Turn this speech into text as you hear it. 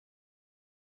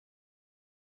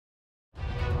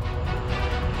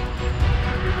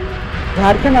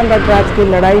झारखंड अलग राज्य की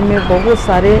लड़ाई में बहुत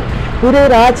सारे पूरे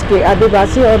राज्य के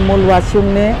आदिवासी और मूलवासियों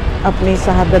ने अपनी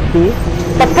शहादत दी।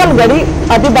 पत्थलगड़ी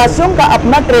आदिवासियों का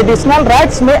अपना ट्रेडिशनल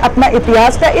राइट्स में अपना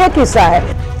इतिहास का एक हिस्सा है।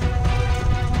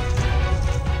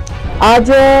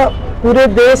 आज पूरे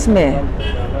देश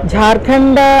में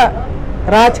झारखंड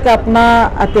राज्य का अपना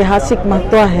ऐतिहासिक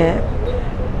महत्व है,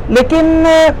 लेकिन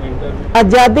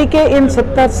आज़ादी के इन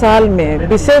 70 साल में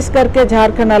विशेष करके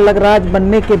झारखंड अलग राज्य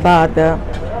बनने के बाद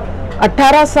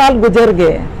 18 साल गुजर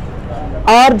गए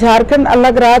और झारखंड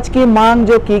अलग राज्य की मांग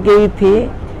जो की गई थी,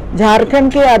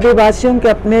 झारखंड के आदिवासियों के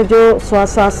अपने जो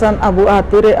स्वशासन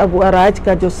अबुआ राज्य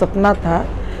का जो सपना था,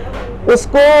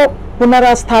 उसको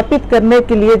पुनर्स्थापित करने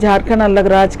के लिए झारखंड अलग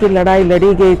राज्य की लड़ाई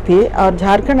लड़ी गई थी। और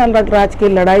झारखंड अलग राज्य की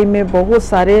लड़ाई में बहुत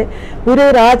सारे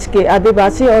पूरे राज्य के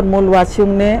आदिवासी और मूलवासियों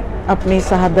ने अपनी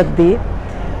शहादत दी।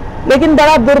 लेकिन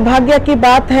बड़ा दुर्भाग्य की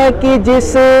बात है कि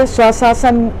जिस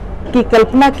स्वशासन की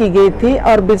कल्पना की गई थी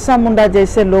और बिरसा मुंडा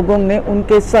जैसे लोगों ने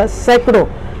उनके सैकड़ों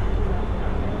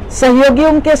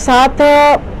सहयोगियों के साथ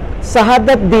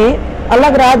शहादत दी,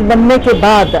 अलग राज्य बनने के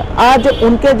बाद आज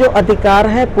उनके जो अधिकार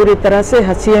है पूरी तरह से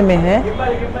हसिये में है।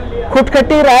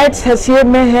 खुटखटी राइट्स हसिये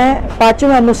में है,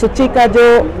 5वीं अनुसूची का जो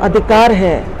अधिकार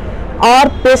है और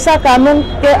पेशा कानून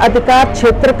के अधिकार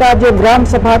क्षेत्र का जो ग्राम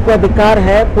सभा का अधिकार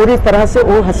है पूरी तरह से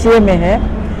वो हसिये में है।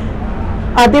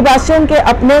 आदिवासियों के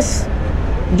अपने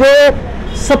जो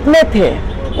सपने थे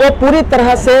वो पूरी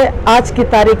तरह से आज की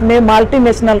तारीख में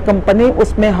मल्टीनेशनल कंपनी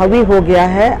उसमें हावी हो गया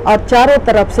है और चारों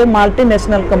तरफ से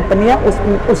मल्टीनेशनल कंपनियां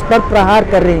उस पर प्रहार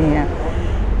कर रही हैं।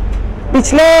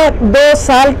 पिछले 2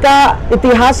 साल का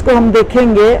इतिहास को हम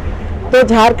देखेंगे तो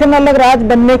झारखंड अलग राज्य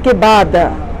बनने के बाद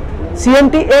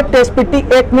CNT एक्ट SPT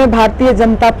एक्ट में भारतीय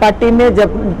जनता पार्टी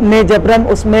ने जबरन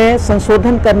उसमें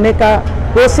संशोधन करने का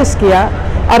कोशिश किया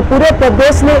और पूरे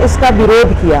प्रदेश ने इसका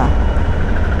विरोध किया।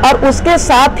 और उसके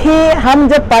साथ ही हम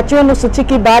जब 5वीं अनुसूची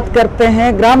की बात करते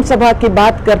हैं, ग्राम सभा की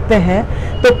बात करते हैं,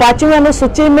 तो 5वीं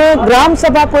अनुसूची में ग्राम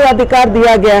सभा को अधिकार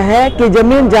दिया गया है कि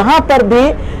जमीन जहां पर भी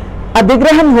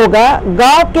अधिग्रहण होगा,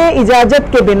 गांव के इजाजत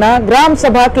के बिना, ग्राम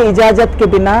सभा के इजाजत के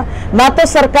बिना ना तो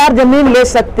सरकार जमीन ले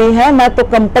सकती है, ना तो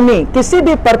कंपनी किसी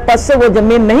भी पर्पज से वो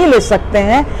जमीन नहीं ले सकते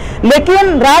हैं।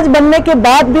 लेकिन राज्य बनने के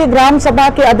बाद भी ग्राम सभा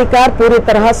के अधिकार पूरी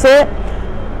तरह से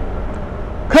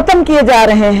खत्म किए जा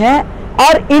रहे हैं।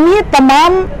 और इन्हीं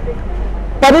तमाम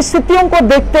परिस्थितियों को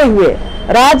देखते हुए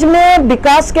राज्य में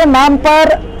विकास के नाम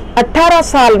पर 18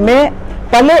 साल में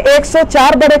पहले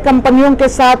 104 बड़े कंपनियों के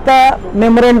साथ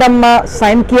मेमोरेंडम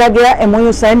साइन किया गया,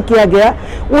 MOU साइन किया गया।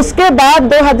 उसके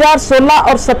बाद 2016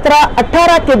 और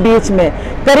 17-18 के बीच में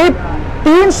करीब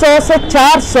 300 से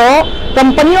 400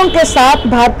 कंपनियों के साथ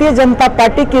भारतीय जनता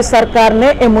पार्टी की सरकार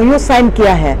ने MOU साइन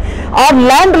किया है। और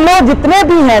लैंड लॉ जितने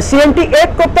भी हैं, CNT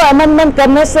एक्ट को तो अमेंडमेंट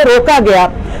करने से रोका गया,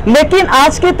 लेकिन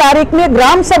आज की तारीख में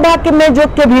ग्राम सभा में जो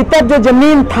के भीतर जो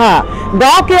जमीन था,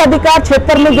 गांव के अधिकार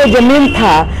क्षेत्र में जो जमीन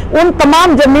था, उन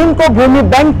तमाम जमीन को भूमि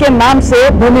बैंक के नाम से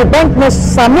भूमि बैंक में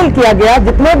शामिल किया गया।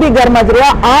 जितने भी गरमजरुआ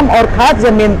आम और खास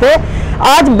जमीन थे,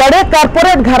 आज बड़े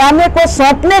कारपोरेट घराने को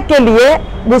सौंपने के लिए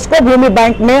उसको भूमि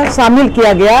बैंक में शामिल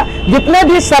किया गया। जितने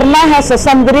भी सरना है,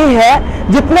 ससंदरी है,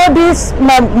 जितने भी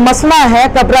मसना है,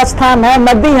 कब्रस्तान है,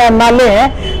 नदी है, नाले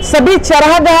हैं, सभी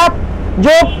चरागाह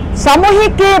जो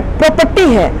सामूहिक प्रॉपर्टी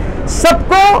है,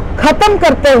 सबको खत्म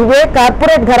करते हुए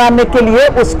कारपोरेट घराने के लिए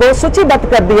उसको सूचीबद्ध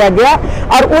कर दिया गया।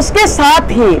 और उसके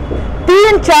साथ ही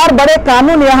 3-4 बड़े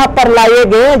कानून यहाँ पर लाए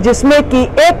गए, जिसमें कि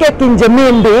एक इंच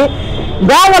जमीन भी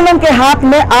गांव वालों के हाथ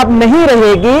में अब नहीं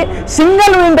रहेगी।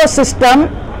 सिंगल विंडो सिस्टम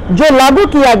जो लागू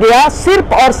किया गया,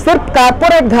 सिर्फ और सिर्फ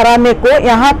कारपोरेट घराने को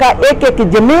यहाँ का एक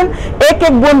जमीन,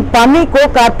 एक बूंद पानी को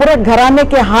कारपोरेट घराने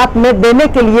के हाथ में देने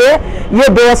के लिए ये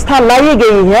व्यवस्था लाई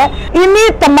गई है। इन्हीं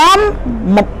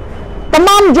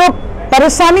तमाम जो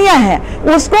परेशानियां हैं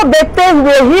उसको देखते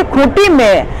हुए ही खूंटी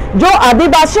में जो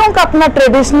आदिवासियों का अपना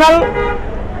ट्रेडिशनल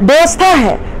व्यवस्था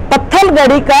है,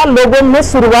 पत्थलगड़ी का लोगों ने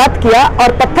शुरुआत किया।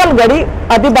 और पत्थलगड़ी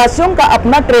आदिवासियों का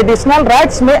अपना ट्रेडिशनल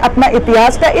राइट्स में अपना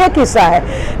इतिहास का एक हिस्सा है,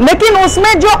 लेकिन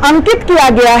उसमें जो अंकित किया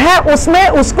गया है उसमें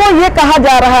उसको ये कहा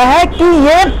जा रहा है कि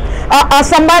ये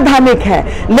असंवैधानिक है।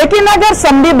 लेकिन अगर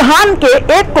संविधान के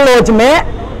एक क्लोज में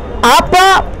आप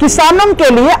किसानों के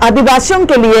लिए, आदिवासियों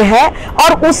के लिए है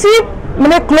और उसी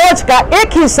क्लोज का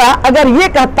एक हिस्सा अगर ये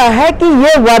कहता है कि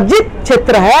ये वर्जित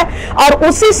क्षेत्र है और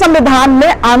उसी संविधान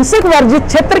में आंशिक वर्जित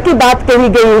क्षेत्र की बात कही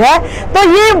गई है, तो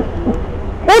ये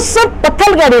उस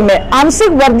पत्थलगड़ी में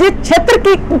आंशिक वर्जित क्षेत्र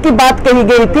की बात कही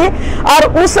गई थी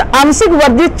और उस आंशिक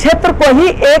वर्जित क्षेत्र को ही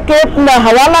एक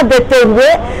हवाला देते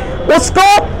हुए उसको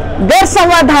गैर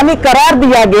संवैधानिक करार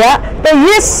दिया गया। तो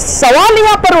ये सवाल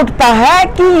यहाँ पर उठता है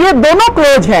कि ये दोनों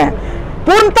क्लोज हैं,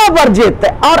 पूर्णतः वर्जित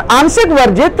और आंशिक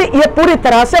वर्जित, ये पूरी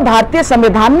तरह से भारतीय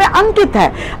संविधान में अंकित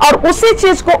है और उसी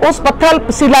चीज को उस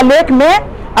पत्थर शिलालेख में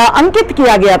अंकित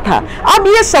किया गया था। अब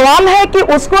ये सवाल है कि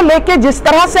उसको लेके जिस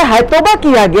तरह से हैतोबा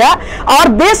किया गया और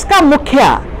देश का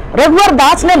मुखिया रघुवर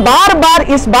दास ने बार बार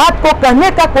इस बात को कहने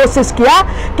का कोशिश किया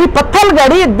कि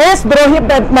पत्थलगड़ी देशद्रोही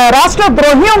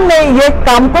राष्ट्रद्रोहियों ने ये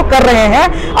काम को कर रहे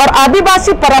हैं और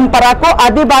आदिवासी परंपरा को,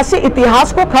 आदिवासी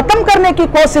इतिहास को खत्म करने की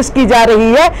कोशिश की जा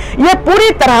रही है। ये पूरी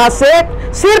तरह से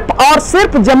सिर्फ और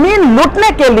सिर्फ जमीन लूटने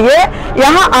के लिए,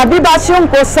 यहाँ आदिवासियों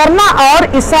को सरना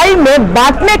और ईसाई में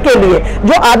बांटने के लिए,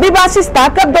 जो आदिवासी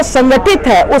ताकत जो संगठित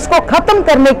है उसको खत्म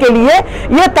करने के लिए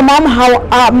ये तमाम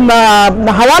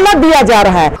हवाला दिया जा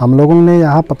रहा है। हम लोगों ने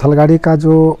यहाँ पत्थलगाड़ी का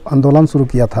जो आंदोलन शुरू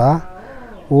किया था,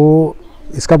 वो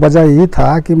इसका वजह यही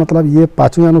था कि मतलब ये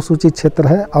 5वीं अनुसूची क्षेत्र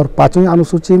है और 5वीं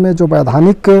अनुसूची में जो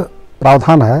वैधानिक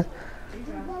प्रावधान है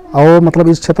और मतलब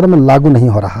इस क्षेत्र में लागू नहीं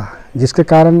हो रहा, जिसके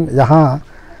कारण यहाँ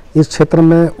इस क्षेत्र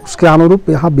में उसके अनुरूप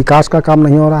यहाँ विकास का काम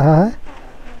नहीं हो रहा है।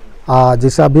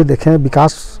 जैसे अभी देखें,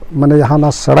 विकास मैंने यहाँ ना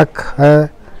सड़क है,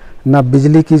 ना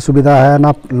बिजली की सुविधा है,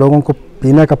 ना लोगों को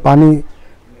पीने का पानी,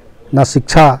 ना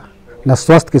शिक्षा, न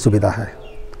स्वास्थ्य की सुविधा है।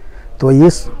 तो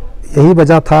यही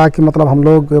वजह था कि मतलब हम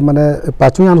लोग मैंने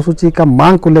 5वीं अनुसूची का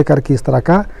मांग को लेकर के इस तरह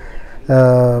का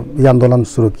ये आंदोलन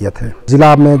शुरू किए थे।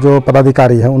 जिला में जो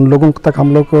पदाधिकारी हैं उन लोगों तक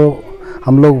हम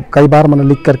लोग कई बार मैंने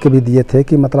लिख करके भी दिए थे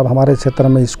कि मतलब हमारे क्षेत्र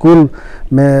में स्कूल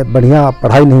में बढ़िया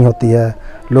पढ़ाई नहीं होती है,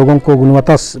 लोगों को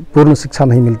गुणवत्तापूर्ण शिक्षा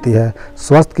नहीं मिलती है,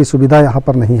 स्वास्थ्य की सुविधा यहाँ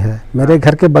पर नहीं है। मेरे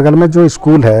घर के बगल में जो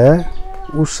स्कूल है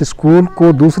उस स्कूल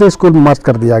को दूसरे स्कूल में मर्ज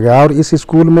कर दिया गया और इस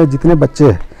स्कूल में जितने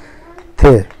बच्चे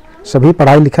थे सभी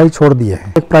पढ़ाई लिखाई छोड़ दिए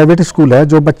हैं। एक प्राइवेट स्कूल है,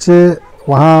 जो बच्चे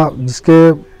वहाँ जिसके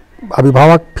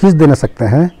अभिभावक फीस दे नहीं सकते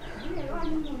हैं,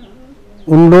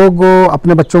 उन लोग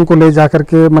अपने बच्चों को ले जा कर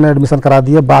के मैंने एडमिशन करा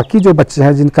दिया। बाकी जो बच्चे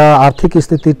हैं जिनका आर्थिक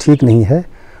स्थिति ठीक नहीं है,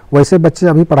 वैसे बच्चे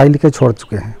अभी पढ़ाई लिखाई छोड़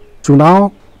चुके हैं।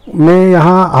 चुनाव में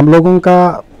यहाँ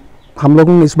हम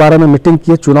लोगों ने इस बारे में मीटिंग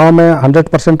की। चुनाव में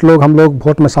 100% लोग हम लोग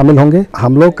वोट में शामिल होंगे।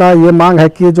 हम लोग का ये मांग है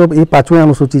कि जो ये 5वीं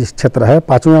अनुसूची क्षेत्र है,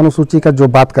 5वीं अनुसूची का जो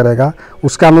बात करेगा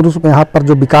उसका अनुरूप यहाँ पर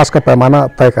जो विकास का पैमाना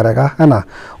तय करेगा, है ना,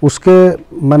 उसके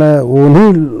मैंने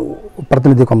उन्हीं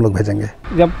प्रतिनिधि को हम लोग भेजेंगे।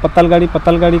 जब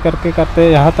पत्थलगाड़ी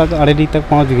करते यहाँ तक अरेडी तक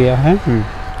पहुँच गया है,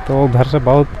 तो उधर से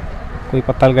बहुत कोई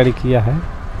पत्थलगाड़ी किया है,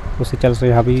 उसी चल से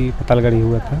यहाँ भी पत्थलगाड़ी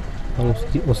हुआ था और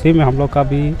उसी में हम लोग का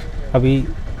भी अभी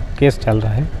केस चल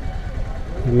रहा है।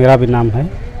 मेरा भी नाम है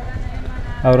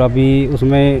और अभी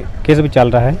उसमें केस भी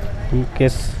चल रहा है। हम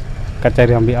केस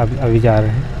कचहरी हम भी अभी जा रहे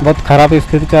हैं। बहुत ख़राब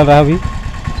स्थिति चल रहा है अभी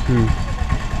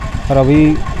और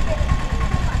अभी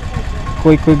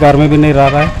कोई घर में भी नहीं रह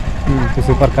रहा है,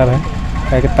 किसी प्रकार है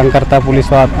क्या कि तंग करता है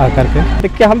पुलिस आ करके।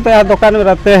 देखिए, हम तो यहाँ दुकान में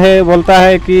रहते हैं, बोलता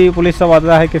है कि पुलिस सब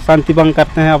आता है कि शांति भंग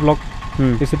करते हैं आप लोग,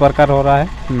 किसी प्रकार हो रहा है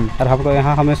और हम लोग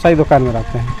यहाँ हमेशा ही दुकान में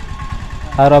रहते हैं।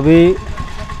 और अभी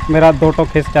मेरा 2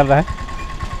 केस चल रहा है।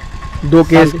 2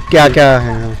 केस क्या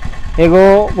है?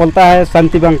 एगो बोलता है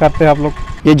शांति भंग करते हैं आप लोग।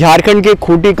 ये झारखंड के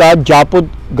खूंटी का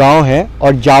जापुत गांव है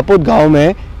और जापुत गांव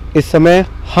में इस समय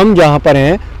हम जहां पर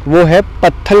हैं वो है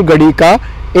पत्थलगड़ी का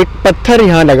एक पत्थर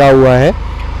यहाँ लगा हुआ है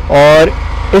और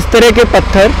इस तरह के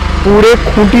पत्थर पूरे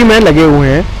खूंटी में लगे हुए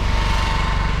हैं।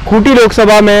 खूंटी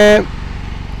लोकसभा में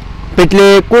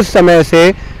पिछले कुछ समय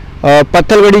से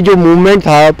पत्थलगड़ी जो मूवमेंट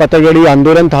था, पत्थलगड़ी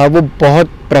आंदोलन था, वो बहुत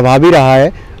प्रभावी रहा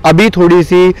है। अभी थोड़ी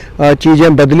सी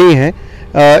चीज़ें बदली हैं।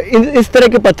 इस तरह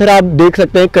के पत्थर आप देख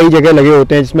सकते हैं कई जगह लगे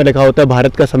होते हैं जिसमें लिखा होता है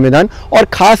भारत का संविधान और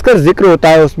खासकर जिक्र होता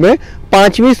है उसमें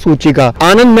 5वीं सूची का।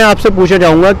 आनंद, मैं आपसे पूछना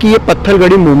चाहूँगा कि ये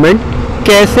पत्थलगड़ी मूवमेंट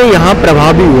कैसे यहाँ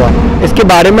प्रभावी हुआ? इसके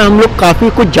बारे में हम लोग काफ़ी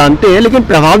कुछ जानते हैं, लेकिन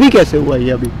प्रभावी कैसे हुआ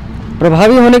ये? अभी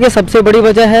प्रभावी होने की सबसे बड़ी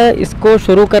वजह है, इसको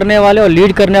शुरू करने वाले और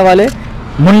लीड करने वाले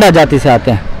मुंडा जाति से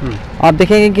आते हैं। आप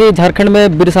देखेंगे कि झारखंड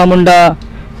में बिरसा मुंडा,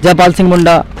 जयपाल सिंह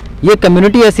मुंडा, ये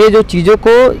कम्युनिटी ऐसी है जो चीज़ों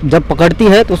को जब पकड़ती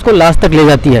है तो उसको लास्ट तक ले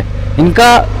जाती है। इनका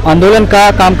आंदोलन का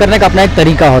काम करने का अपना एक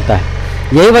तरीका होता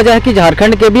है। यही वजह है कि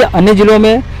झारखंड के भी अन्य जिलों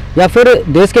में या फिर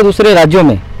देश के दूसरे राज्यों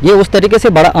में ये उस तरीके से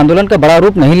बड़ा आंदोलन का बड़ा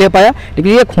रूप नहीं ले पाया,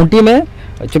 लेकिन ये खूंटी में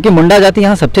चूँकि मुंडा जाति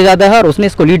यहाँ सबसे ज़्यादा है और उसने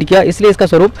इसको लीड किया, इसलिए इसका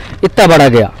स्वरूप इतना बड़ा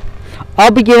गया।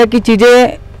 अब ये है कि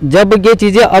जब ये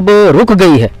चीज़ें अब रुक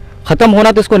गई है, ख़त्म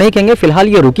होना तो इसको नहीं कहेंगे, फिलहाल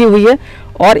ये रुकी हुई है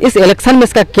और इस इलेक्शन में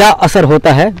इसका क्या असर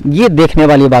होता है ये देखने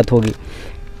वाली बात होगी।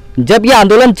 जब ये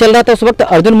आंदोलन चल रहा था उस वक्त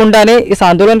अर्जुन मुंडा ने इस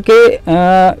आंदोलन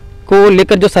को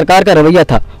लेकर जो सरकार का रवैया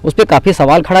था उस पर काफ़ी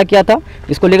सवाल खड़ा किया था।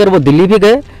 इसको लेकर वो दिल्ली भी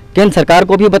गए, केंद्र सरकार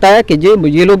को भी बताया कि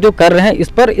ये लोग जो कर रहे हैं इस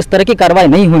पर इस तरह की कार्रवाई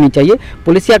नहीं होनी चाहिए,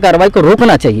 पुलिसिया कार्रवाई को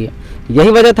रोकना चाहिए। यही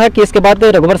वजह था कि इसके बाद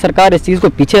रघुवर सरकार इस चीज़ को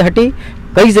पीछे हटी,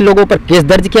 कई लोगों पर केस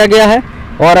दर्ज किया गया है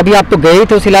और अभी आप तो गए ही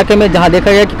थे उस इलाके में जहां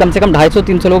देखा गया कि कम से कम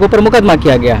 250-300 लोगों पर मुकदमा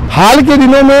किया गया है। हाल के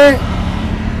दिनों में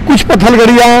कुछ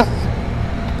पत्थलगड़ियाँ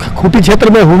खूंटी क्षेत्र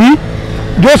में हुई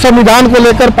जो संविधान को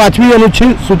लेकर 5वीं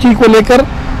अनुसूची को लेकर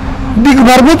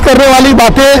दिग्भ्रमित करने वाली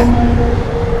बातें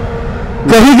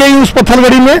कही गई उस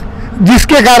पत्थलगड़ी में,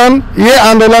 जिसके कारण ये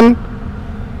आंदोलन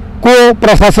को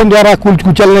प्रशासन द्वारा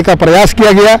कुचलने का प्रयास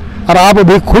किया गया। और आप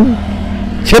अभी खुद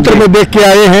क्षेत्र में देख के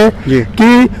आए हैं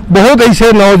कि बहुत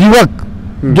ऐसे नवयुवक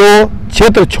जो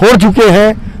क्षेत्र छोड़ चुके हैं,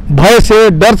 भय से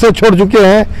डर से छोड़ चुके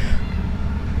हैं,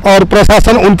 और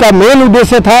प्रशासन उनका मेन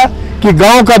उद्देश्य था कि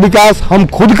गांव का विकास हम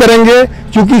खुद करेंगे,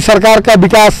 क्योंकि सरकार का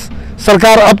विकास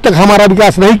सरकार अब तक हमारा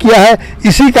विकास नहीं किया है।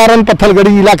 इसी कारण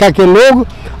पत्थलगड़ी इलाका के लोग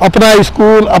अपना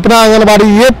स्कूल, अपना आंगनबाड़ी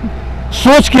ये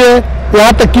सोच के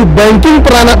यहाँ तक कि बैंकिंग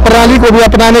प्रणाली को भी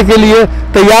अपनाने के लिए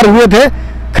तैयार हुए थे।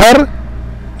 खैर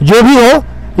जो भी हो,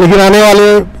 लेकिन आने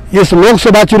वाले इस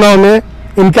लोकसभा चुनाव में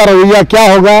इनका रवैया क्या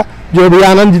होगा, जो भी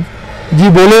आनंद जी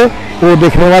बोले वो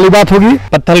देखने वाली बात होगी।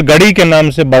 पत्थलगड़ी के नाम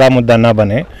से बड़ा मुद्दा ना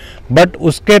बने, बट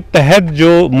उसके तहत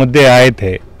जो मुद्दे आए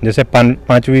थे, जैसे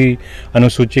 5वीं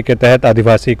अनुसूची के तहत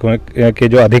आदिवासी के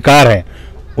जो अधिकार हैं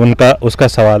उनका, उसका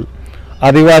सवाल,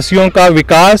 आदिवासियों का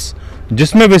विकास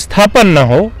जिसमें विस्थापन न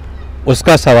हो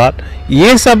उसका सवाल,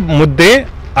 ये सब मुद्दे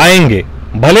आएंगे,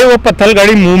 भले वो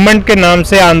पत्थलगड़ी मूवमेंट के नाम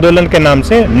से, आंदोलन के नाम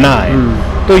से ना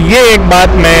आए। तो ये एक बात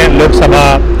मैं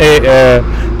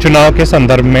लोकसभा चुनाव के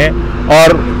संदर्भ में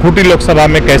और खूंटी लोकसभा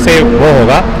में कैसे वो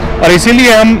होगा, और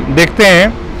इसीलिए हम देखते हैं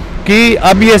कि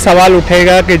अब ये सवाल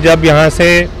उठेगा कि जब यहाँ से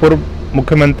पूर्व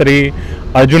मुख्यमंत्री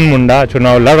अर्जुन मुंडा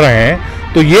चुनाव लड़ रहे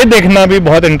हैं, तो ये देखना भी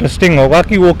बहुत इंटरेस्टिंग होगा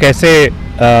कि वो कैसे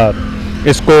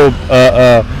इसको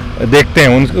देखते हैं,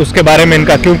 उसके बारे में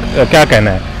इनका क्या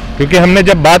कहना है। क्योंकि हमने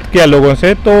जब बात किया लोगों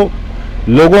से, तो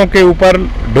लोगों के ऊपर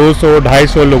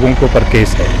 200-250 लोगों के ऊपर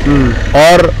केस है।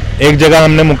 और एक जगह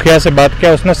हमने मुखिया से बात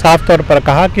किया, उसने साफ तौर पर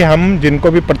कहा कि हम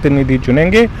जिनको भी प्रतिनिधि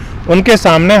चुनेंगे उनके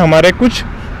सामने हमारे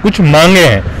कुछ मांगे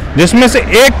हैं, जिसमें से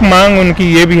एक मांग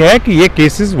उनकी ये भी है कि ये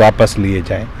केसेस वापस लिए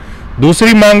जाएं।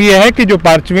 दूसरी मांग ये है कि जो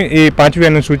 5वीं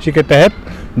अनुसूची के तहत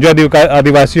जो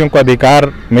आदिवासियों को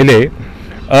अधिकार मिले,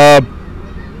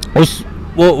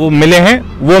 वो मिले हैं,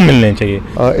 वो मिलने चाहिए।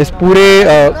 इस पूरे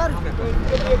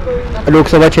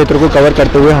लोकसभा क्षेत्र को कवर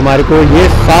करते हुए हमारे को ये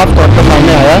साफ तौर पर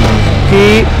सामने आया कि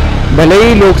भले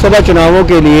ही लोकसभा चुनावों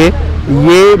के लिए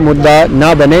ये मुद्दा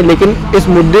ना बने, लेकिन इस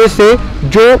मुद्दे से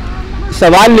जो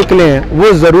सवाल निकले हैं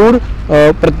वो ज़रूर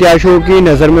प्रत्याशियों की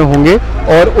नज़र में होंगे,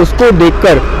 और उसको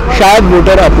देखकर शायद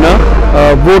वोटर अपना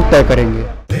वोट तय करेंगे।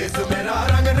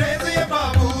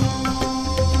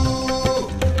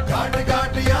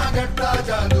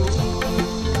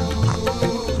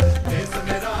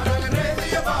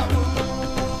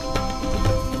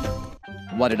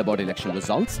 Worried about election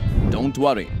results? Don't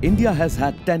worry. India has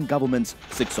had 10 governments,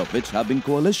 6 of which have been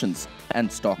coalitions,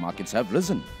 and stock markets have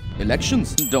risen.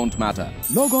 Elections don't matter.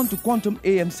 Log on to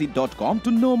quantumamc.com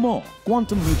to know more.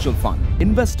 Quantum Mutual Fund.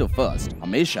 Investor first.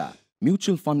 Hamesha.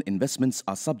 Mutual fund investments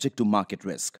are subject to market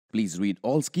risk. Please read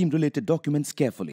all scheme-related documents carefully.